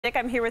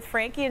I'm here with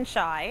Frankie and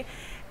Shai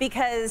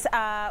because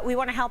we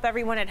want to help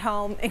everyone at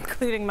home,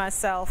 including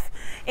myself,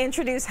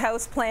 introduce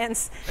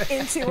houseplants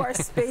into our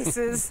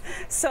spaces.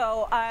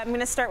 So I'm going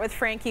to start with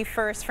Frankie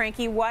first.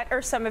 Frankie, what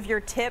are some of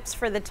your tips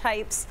for the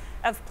types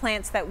of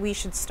plants that we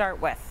should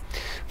start with?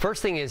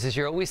 First thing is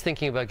you're always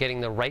thinking about getting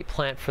the right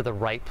plant for the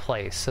right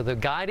place. So the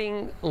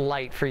guiding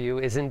light for you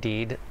is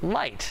indeed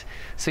light.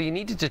 So you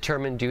need to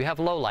determine, do you have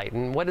low light?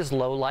 And what is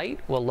low light?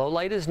 Well, low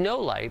light is no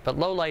light, but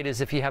low light is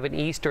if you have an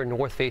east or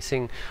north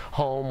facing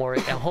home or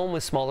a home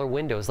with smaller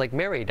windows like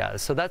Mary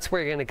does. So that's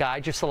where you're going to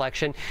guide your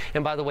selection.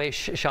 And by the way,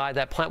 Shai,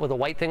 that plant with the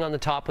white thing on the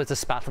top was a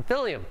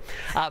spathiphyllum.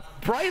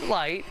 Bright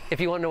light,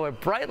 if you want to know what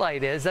bright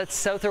light is, that's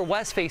south or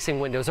west facing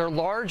windows or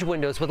large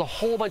windows with a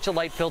whole bunch of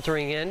light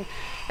filtering in,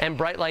 and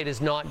bright light is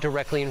not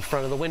directly in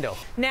front of the window.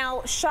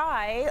 Now,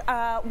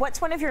 Shai,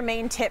 what's one of your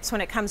main tips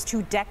when it comes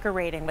to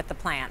decorating with the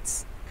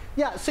plants?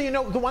 Yeah, so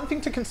the one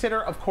thing to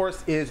consider, of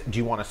course, is do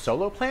you want a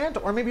solo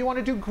plant or maybe you want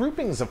to do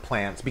groupings of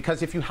plants?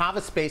 Because if you have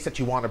a space that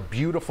you want a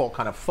beautiful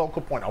kind of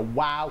focal point, a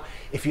wow,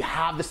 if you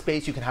have the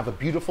space, you can have a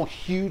beautiful,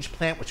 huge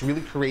plant which really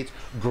creates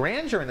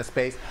grandeur in the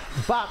space,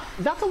 but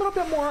that's a little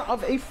bit more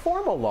of a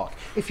formal look.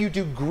 If you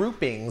do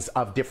groupings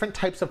of different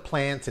types of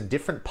plants in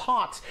different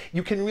pots,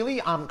 you can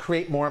really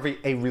create more of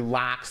a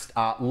relaxed,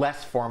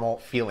 less formal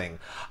feeling.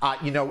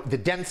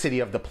 The density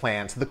of the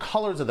plants, the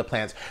colors of the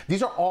plants,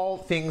 these are all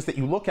things that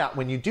you look at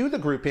when you do the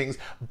groupings,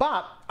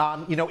 but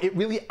it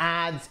really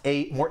adds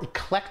a more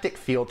eclectic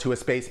feel to a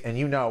space,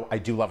 and I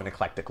do love an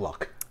eclectic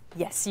look.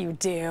 Yes, you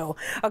do.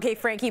 Okay,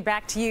 Frankie,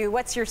 back to you.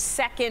 What's your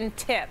second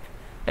tip?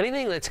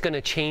 Anything that's going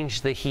to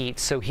change the heat,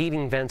 so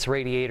heating vents,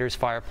 radiators,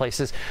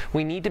 fireplaces,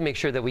 we need to make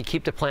sure that we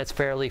keep the plants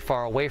fairly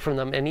far away from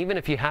them. And even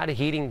if you had a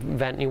heating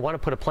vent and you want to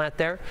put a plant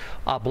there,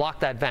 block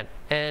that vent.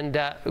 And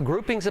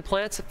groupings of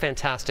plants,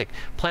 fantastic.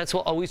 Plants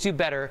will always do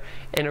better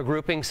in a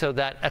grouping, so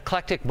that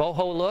eclectic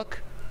boho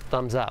look,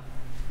 thumbs up.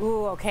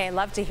 Ooh, okay,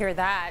 love to hear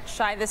that.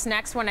 Shai, this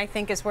next one I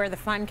think is where the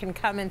fun can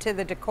come into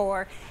the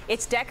decor.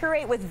 It's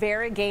decorate with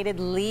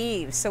variegated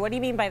leaves. So what do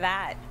you mean by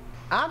that?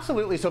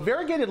 Absolutely. So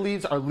variegated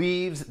leaves are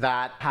leaves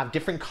that have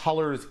different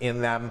colors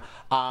in them.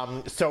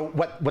 So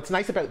what's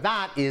nice about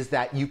that is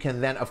that you can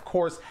then, of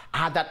course,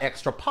 add that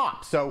extra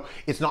pop. So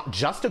it's not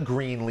just a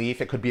green leaf.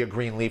 It could be a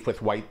green leaf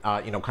with white,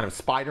 kind of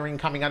spidering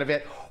coming out of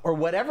it, or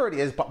whatever it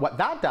is. But what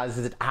that does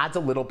is it adds a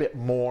little bit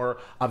more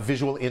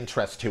visual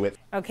interest to it.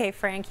 Okay,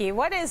 Frankie,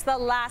 what is the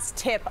last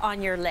tip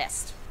on your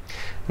list?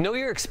 Know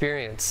your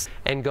experience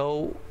and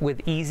go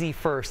with easy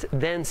first,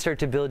 then start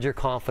to build your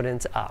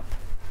confidence up.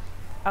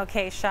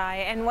 Okay, Shai,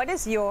 and what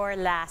is your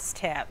last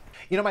tip?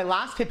 My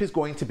last tip is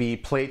going to be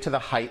play to the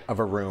height of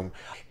a room.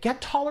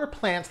 Get taller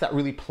plants that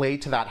really play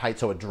to that height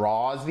so it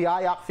draws the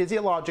eye up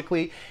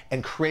physiologically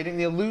and creating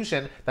the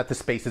illusion that the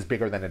space is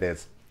bigger than it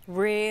is.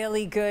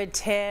 Really good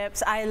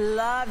tips. I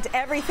loved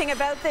everything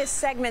about this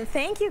segment.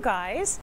 Thank you, guys.